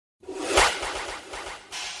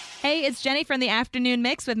Hey, it's Jenny from the Afternoon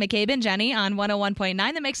Mix with McCabe and Jenny on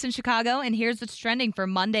 101.9 The Mix in Chicago, and here's what's trending for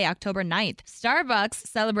Monday, October 9th. Starbucks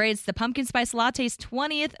celebrates the pumpkin spice latte's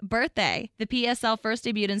 20th birthday. The PSL first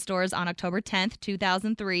debuted in stores on October 10th,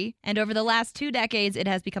 2003, and over the last 2 decades, it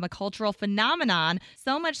has become a cultural phenomenon,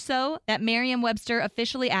 so much so that Merriam-Webster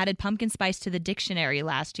officially added pumpkin spice to the dictionary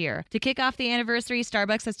last year. To kick off the anniversary,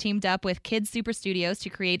 Starbucks has teamed up with Kids Super Studios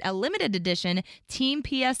to create a limited edition Team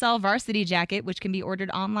PSL varsity jacket, which can be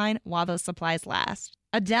ordered online while those supplies last.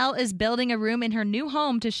 Adele is building a room in her new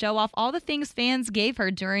home to show off all the things fans gave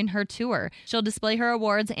her during her tour. She'll display her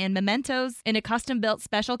awards and mementos in a custom-built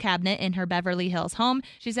special cabinet in her Beverly Hills home.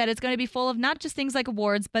 She said it's going to be full of not just things like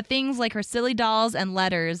awards, but things like her silly dolls and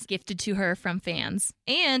letters gifted to her from fans.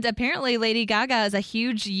 And apparently Lady Gaga is a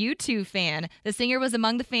huge U2 fan. The singer was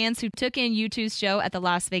among the fans who took in U2's show at the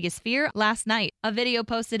Las Vegas Sphere last night. A video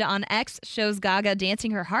posted on X shows Gaga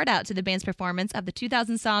dancing her heart out to the band's performance of the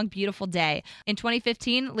 2000 song Beautiful Day. In 2015,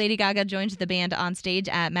 Lady Gaga joined the band on stage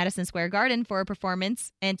at Madison Square Garden for a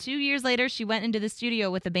performance, and 2 years later, she went into the studio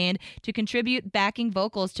with the band to contribute backing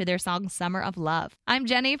vocals to their song Summer of Love. I'm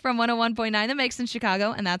Jenny from 101.9 The Mix in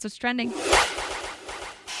Chicago, and that's what's trending.